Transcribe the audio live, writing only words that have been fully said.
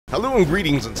Hello and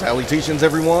greetings and salutations,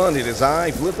 everyone. It is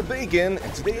I, Flip the Bacon,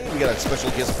 and today we got a special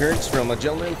guest appearance from a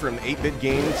gentleman from 8-Bit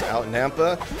Games out in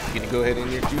Nampa. You can go ahead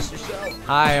and introduce yourself.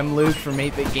 Hi, I'm Luke from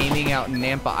 8-Bit Gaming out in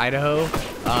Nampa, Idaho.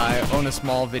 I own a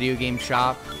small video game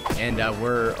shop, and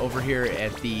we're over here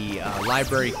at the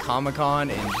Library Comic-Con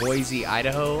in Boise,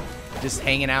 Idaho, just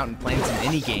hanging out and playing some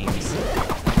indie games.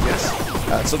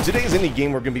 Yes. So today's indie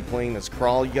game we're going to be playing is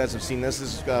Crawl. You guys have seen this.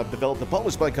 This is developed and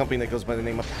published by a company that goes by the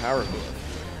name of Powerhook.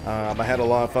 I had a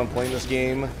lot of fun playing this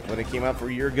game when it came out for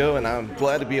a year ago, and I'm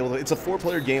glad to be able to. It's a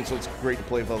 4-player game, so it's great to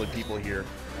play with other people here.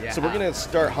 Yeah. So we're going to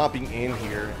start hopping in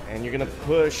here, and you're going to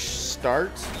push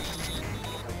start,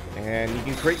 and you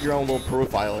can create your own little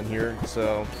profile in here.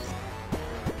 So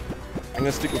I'm going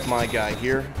to stick with my guy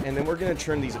here, and then we're going to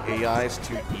turn these AIs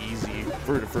to easy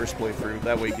for the first playthrough.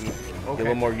 That way you can get a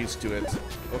little more used to it.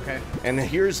 Okay. And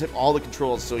here's all the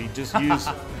controls. So you just use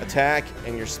attack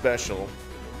and your special.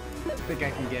 I think I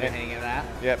can get a hang of that.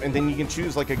 Yep, and then you can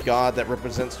choose like a god that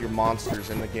represents your monsters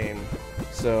in the game.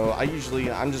 So I'm just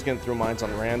gonna throw mine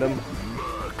on random.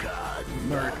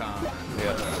 Murcon.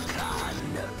 Yeah.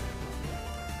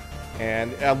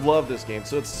 And I love this game.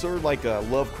 So it's sort of like a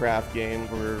Lovecraft game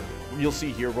where you'll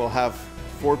see here we'll have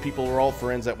 4 people, we're all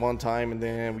friends at one time, and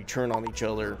then we turn on each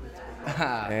other.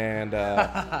 And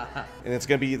it's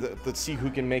gonna be let's see who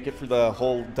can make it for the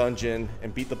whole dungeon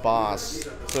and beat the boss.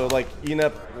 So like you end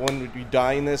up when you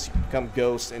die in this, you become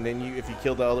ghost, and then if you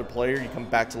kill the other player, you come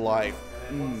back to life.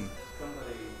 And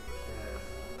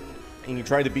you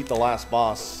try to beat the last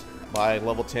boss by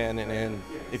level 10, and then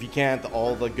if you can't,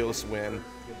 all the ghosts win.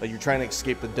 But you're trying to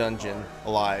escape the dungeon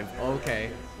alive. Okay,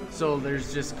 so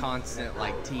there's just constant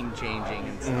like team changing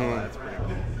and stuff. That's pretty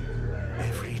cool.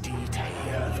 Every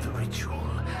detail of the ritual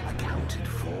accounted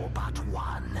for but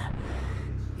one.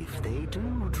 If they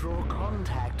do draw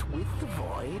contact with the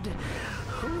void,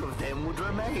 who of them would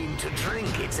remain to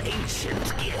drink its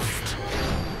ancient gift?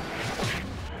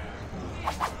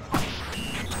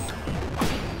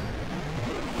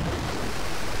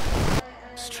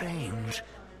 Strange.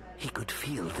 He could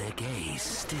feel their gaze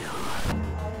still.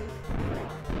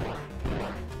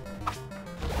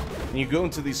 And you go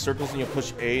into these circles and you'll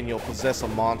push A and you'll possess a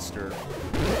monster.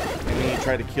 And then you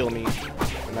try to kill me.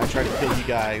 And I try to kill you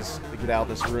guys to get out of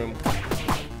this room.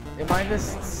 Am I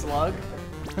this slug?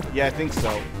 Yeah, I think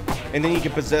so. And then you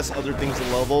can possess other things in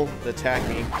level that attack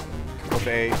me with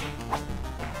A.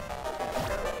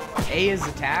 A is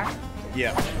attack?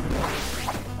 Yeah.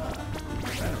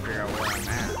 Trying to figure out where I'm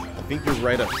at. I think you're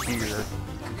right up here.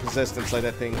 Possessed inside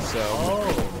that thing, so.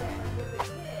 Oh.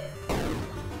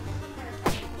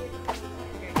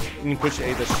 You can push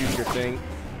A to shoot your thing.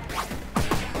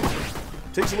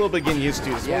 Takes a little bit getting used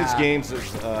to. It's one of these games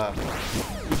that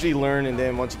usually learn, and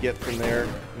then once you get from there,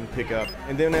 you can pick up.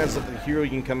 And then as a hero, you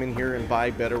can come in here and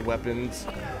buy better weapons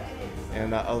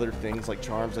and other things like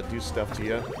charms that do stuff to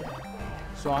you.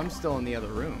 So I'm still in the other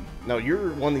room. No,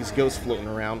 you're one of these ghosts floating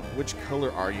around. Which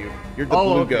color are you? You're the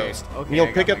blue ghost. Okay, and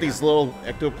you'll pick up these little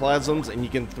ectoplasms, and you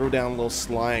can throw down little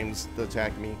slimes to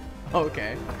attack me.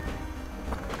 Okay.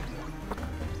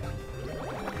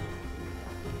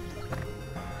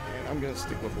 I'm gonna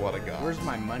stick with what I got. Where's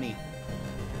my money?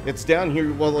 It's down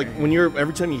here. Well, like when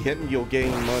every time you hit me, you'll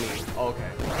gain money.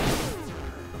 Okay.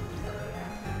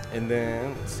 And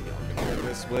then let's see, I'll go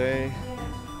this way.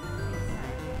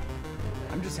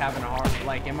 I'm just having a hard.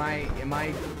 Like, am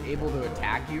I able to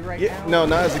attack you right now? No,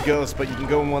 not as a ghost, but you can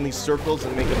go in one of these circles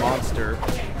and make a monster.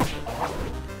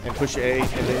 And push A, and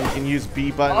then you can use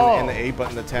B button and the A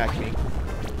button to attack me.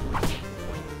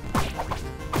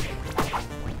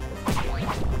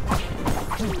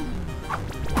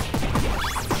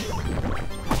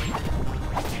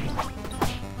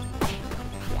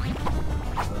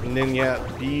 And then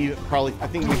B probably, I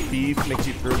think with B makes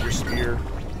you throw your spear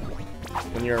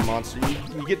when you're a monster.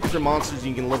 You get different monsters,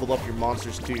 you can level up your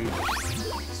monsters too.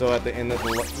 So at the end of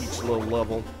each little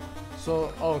level.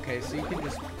 So, okay, so you can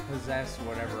just possess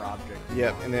whatever object.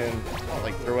 Yep, and then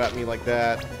like throw at me like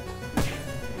that.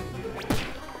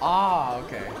 Ah,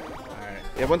 okay. Alright.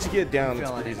 Yeah, once you get it down, I'm it's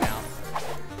feeling pretty it now.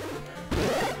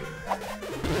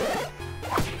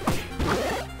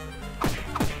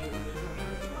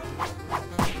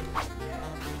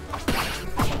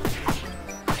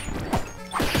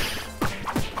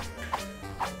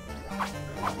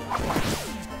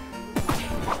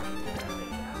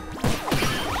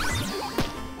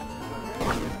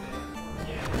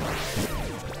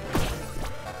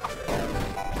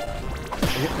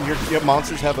 Your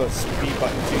monsters have a speed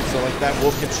button too, so like that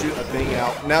wolf can shoot a thing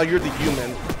out. Now you're the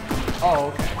human.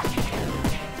 Oh, okay.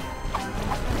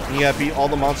 And you gotta beat all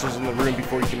the monsters in the room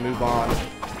before you can move on.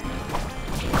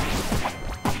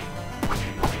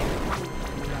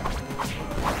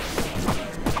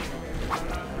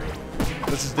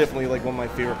 This is definitely like one of my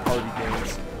favorite party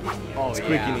games. Oh, it's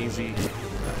quick and easy.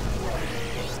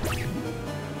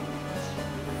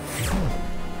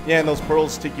 Yeah, and those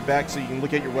pearls take you back so you can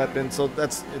look at your weapon. So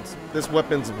this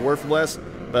weapon's worth less,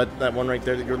 but that one right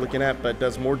there that you're looking at, but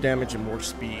does more damage and more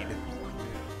speed.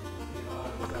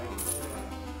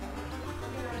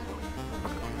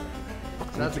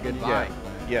 So that's a good buy.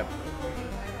 Yeah.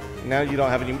 Now you don't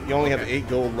have any. You only have 8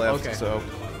 gold left. Okay. So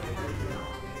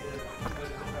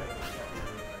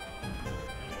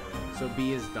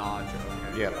B is dodge.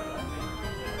 Okay. yeah.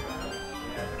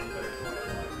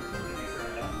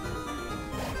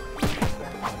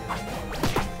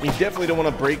 You definitely don't want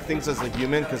to break things as a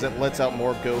human because it lets out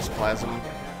more ghost plasm.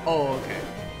 Oh, okay.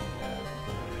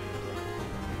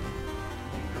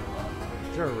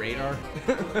 Is there a radar?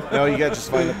 No, you gotta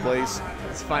just find a place.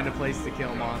 Let's find a place to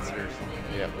kill monsters.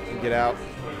 Yep. Get out.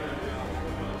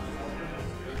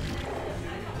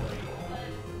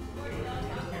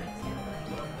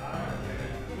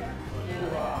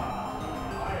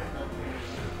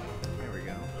 There we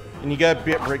go. And you gotta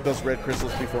break those red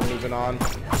crystals before moving on.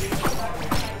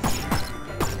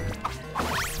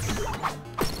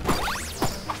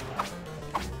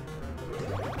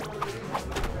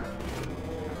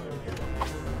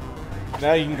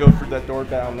 Now you can go through that door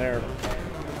down there.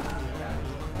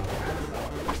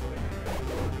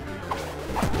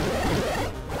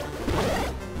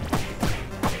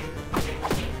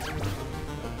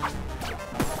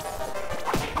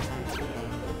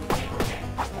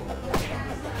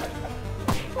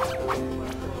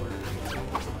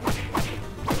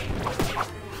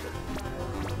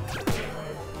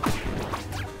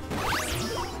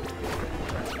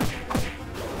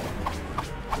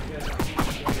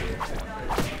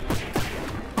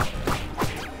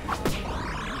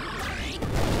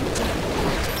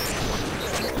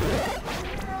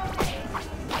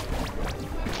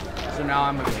 So now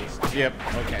I'm a ghost. Yep.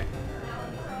 Okay.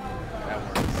 That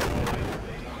works.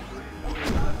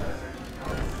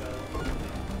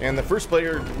 And the first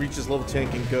player reaches level 10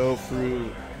 can go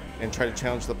through and try to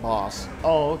challenge the boss.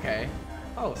 Oh, okay.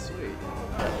 Oh, sweet.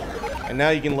 And now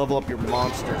you can level up your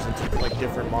monsters into like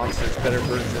different monsters, better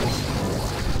versions.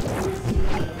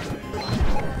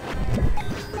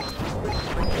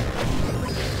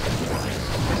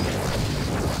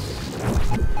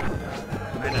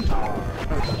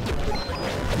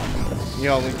 You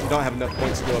know, you don't have enough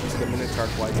points to go up to the Minotaur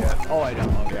quite yet. Oh, I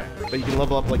don't. Okay. But you can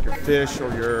level up like your fish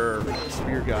or your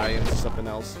spear guy into something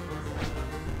else.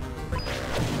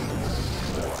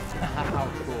 How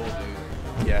cool,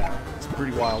 dude. Yeah, it's a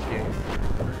pretty wild game.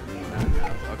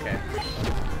 Okay.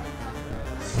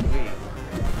 Sweet.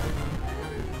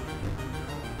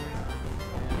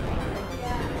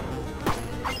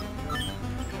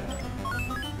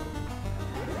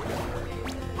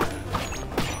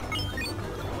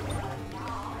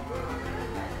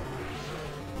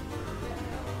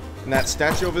 And that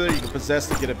statue over there you can possess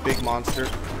to get a big monster.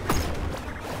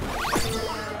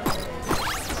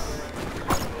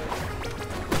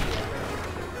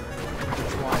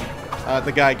 Which one?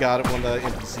 The guy got it, one of the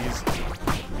NPCs.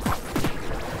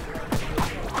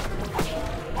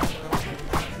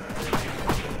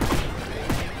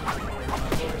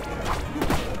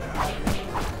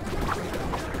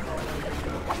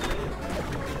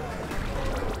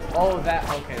 Oh, that.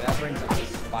 Okay, that brings up the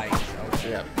spikes.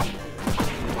 Okay. Yeah.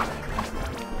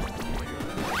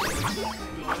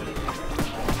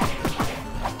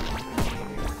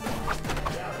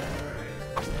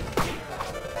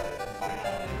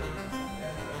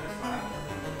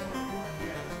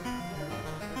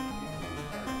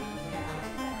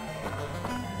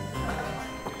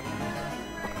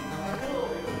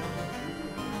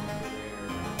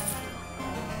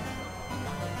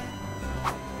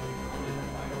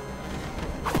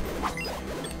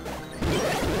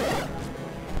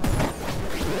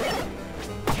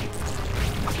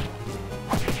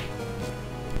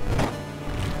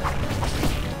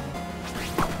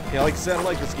 Yeah, like I said, I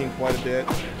like this game quite a bit.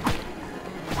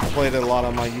 I played it a lot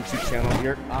on my YouTube channel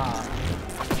here. Ah.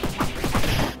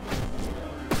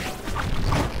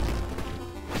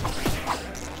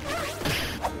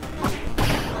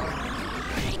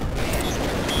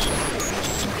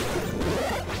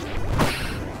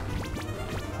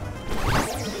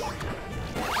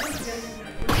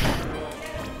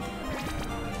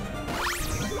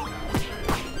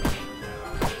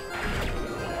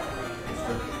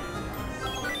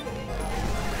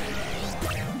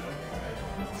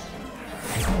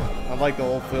 I like the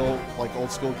old feel, like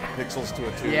old school pixels to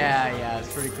it too. Yeah, yeah,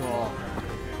 it's pretty cool.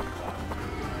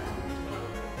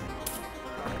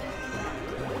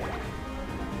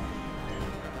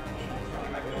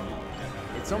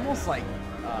 It's almost like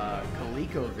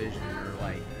ColecoVision or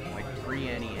like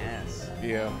pre-NES.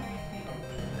 Yeah.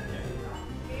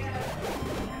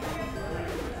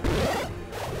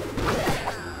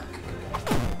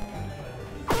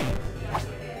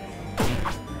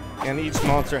 And each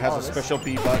monster has a special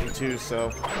B button too, so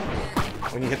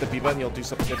when you hit the B button, you'll do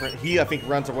something different. He, I think,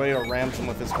 runs away or rams him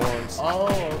with his horns. Oh,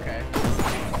 okay.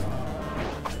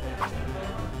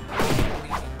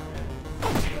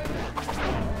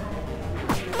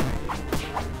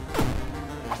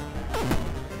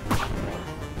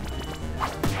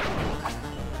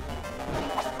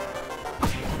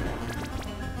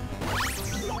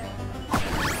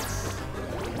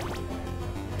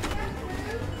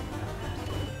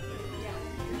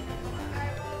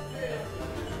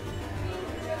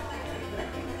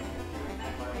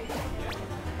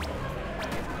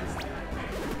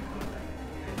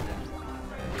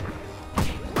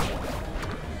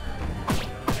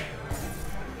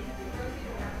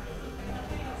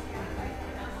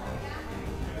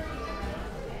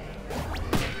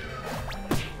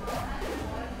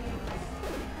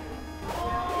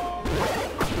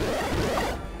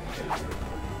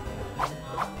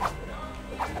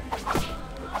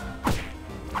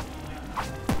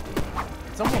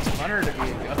 It's almost funner to be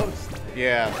a ghost.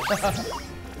 Yeah.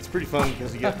 It's pretty fun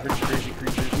because you get pretty crazy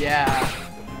creatures. Yeah.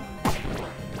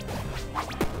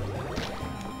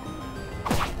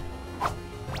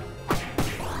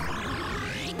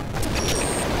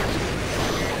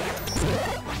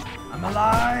 I'm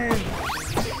alive!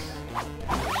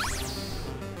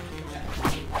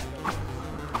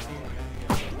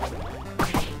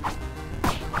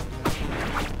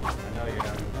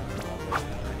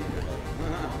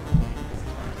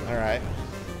 Alright.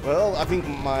 Well, I think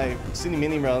my City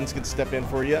Mini Runs could step in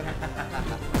for you.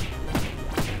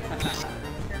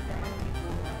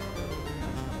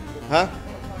 Huh?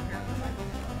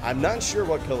 I'm not sure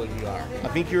what color you are. I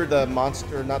think you're the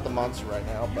monster, not the monster right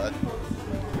now, but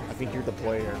I think you're the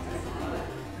player.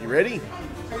 You ready?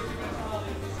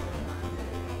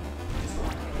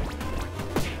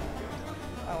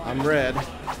 I'm red.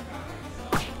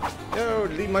 No,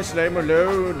 leave my slime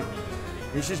alone.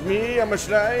 This is me, I'm a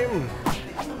slime.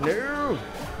 No.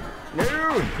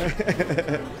 No.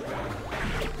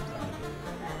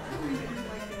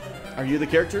 Are you the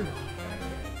character?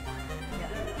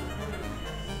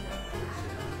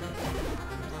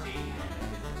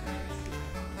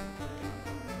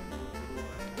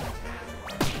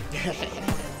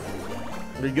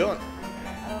 Where are you going? I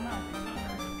don't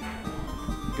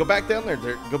know. Go back down there.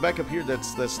 Go back up here.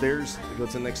 That's the stairs that go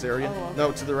to the next area. Oh, okay.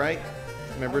 No, to the right.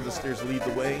 Remember, the stairs lead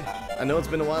the way. I know it's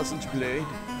been a while since you played.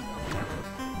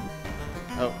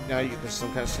 Oh, now there's some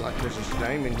kind of slime. There's a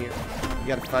slime in here. You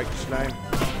gotta fight the slime.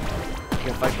 You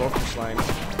gotta fight both the slimes.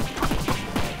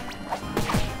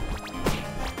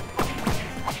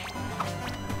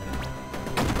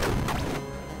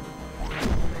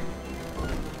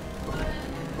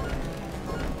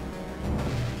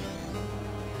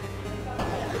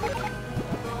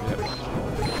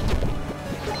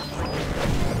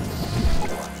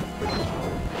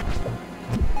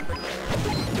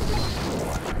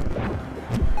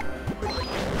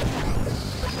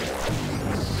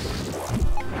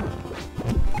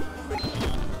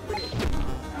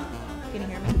 Can you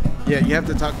hear me? Yeah, you have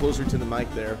to talk closer to the mic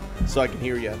there so I can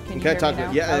hear you. Can you kinda hear me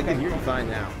now? Yeah, I Okay. can hear you fine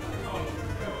now.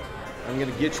 I'm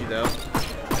gonna get you though.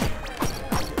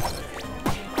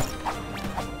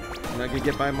 I'm not gonna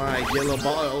get by my yellow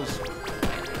balls.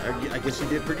 I guess you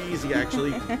did pretty easy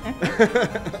actually.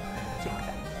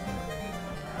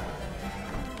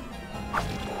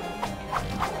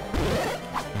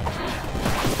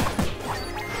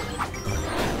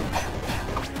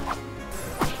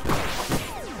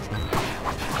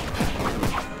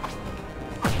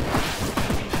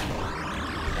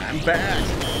 I'm back.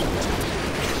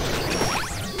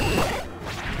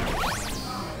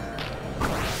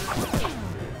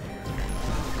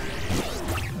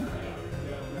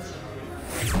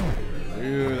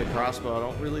 Ooh, the crossbow. I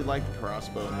don't really like the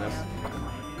crossbow in this.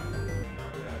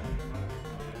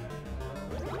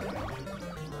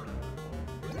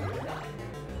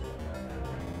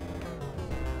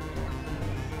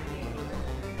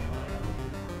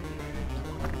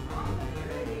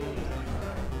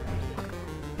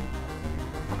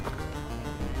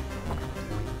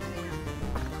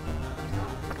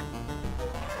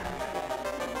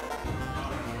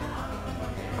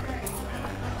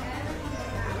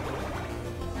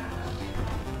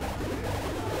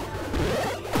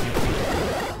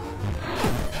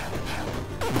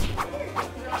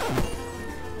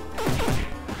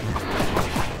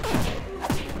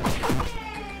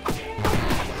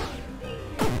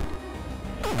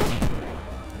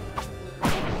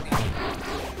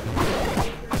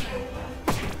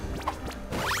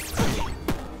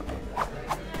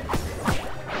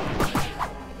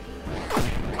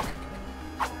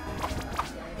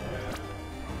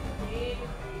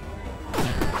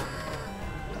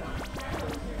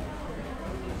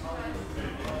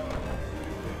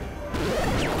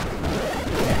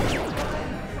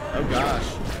 Oh gosh.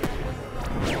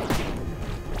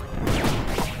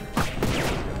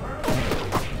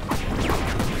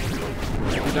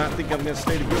 I do not think I'm going to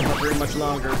stay together for very much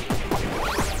longer.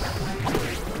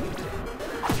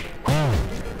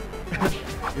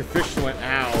 Your fish went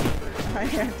ow. I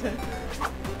had to.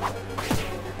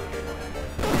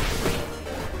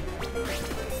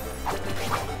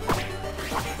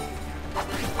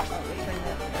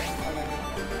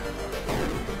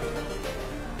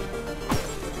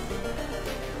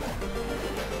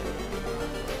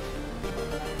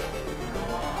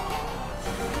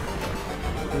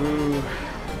 Ooh.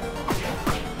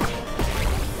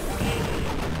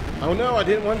 Oh no, I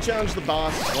didn't want to challenge the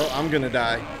boss. Well, I'm gonna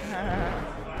die.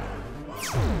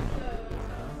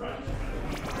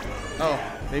 Oh,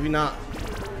 maybe not.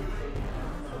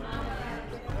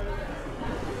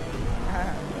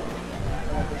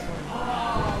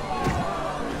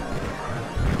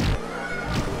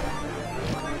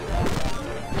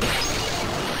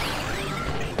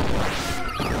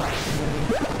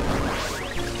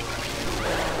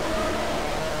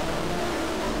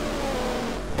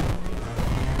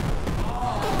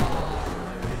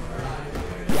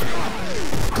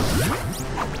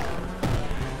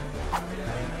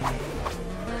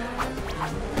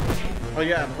 Oh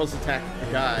yeah, I'm supposed to attack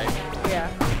the guy. Yeah.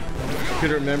 I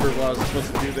couldn't remember what I was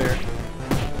supposed to do there.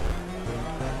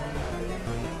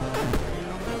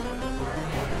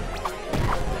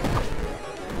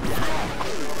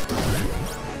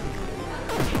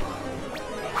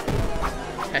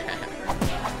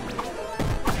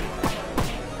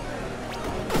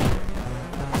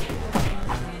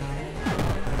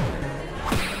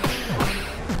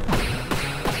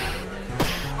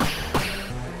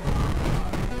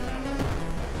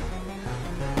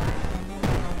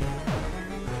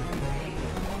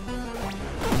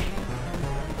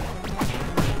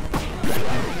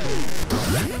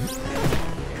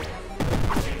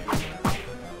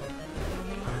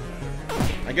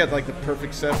 I got like the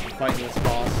perfect set for fighting this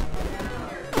boss.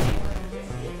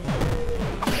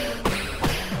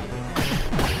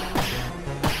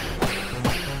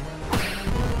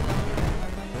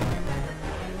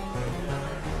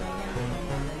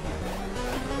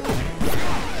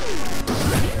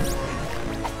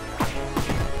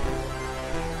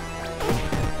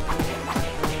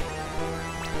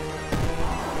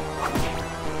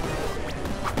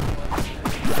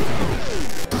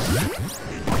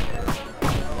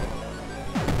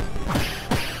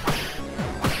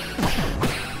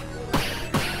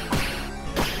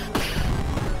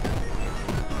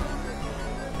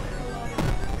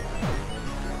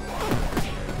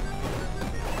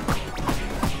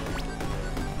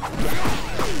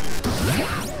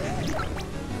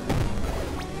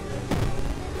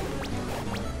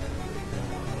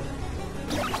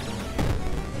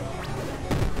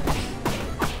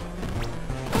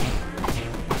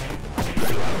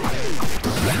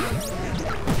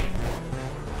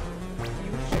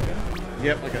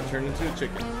 Yep, I got turned into a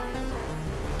chicken.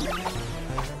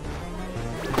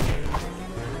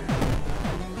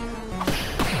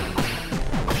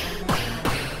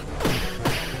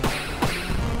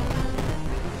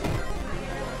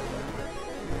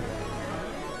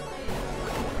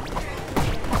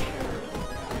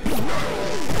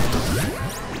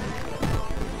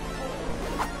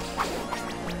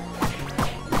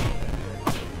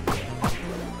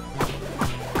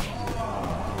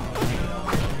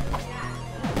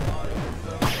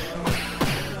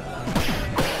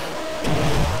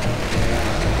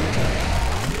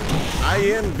 I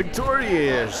am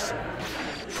victorious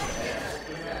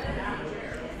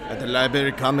at the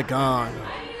Library Comic-Con.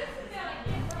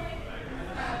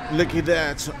 Look at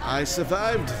that. I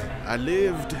survived. I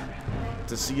lived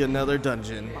to see another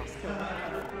dungeon. Boss killer.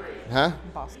 Huh?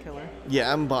 Boss killer.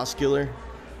 Yeah, I'm boss killer.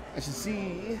 I should see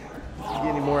if we get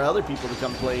any more other people to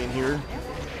come play in here.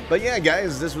 But yeah,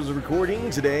 guys, this was a recording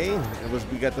today.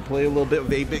 We got to play a little bit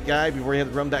with 8-Bit Guy before he had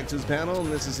to run back to his panel.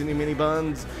 And this is Any Mini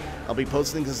Buns. I'll be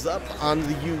posting this up on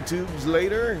the YouTubes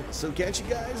later. So catch you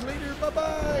guys later.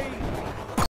 Bye-bye.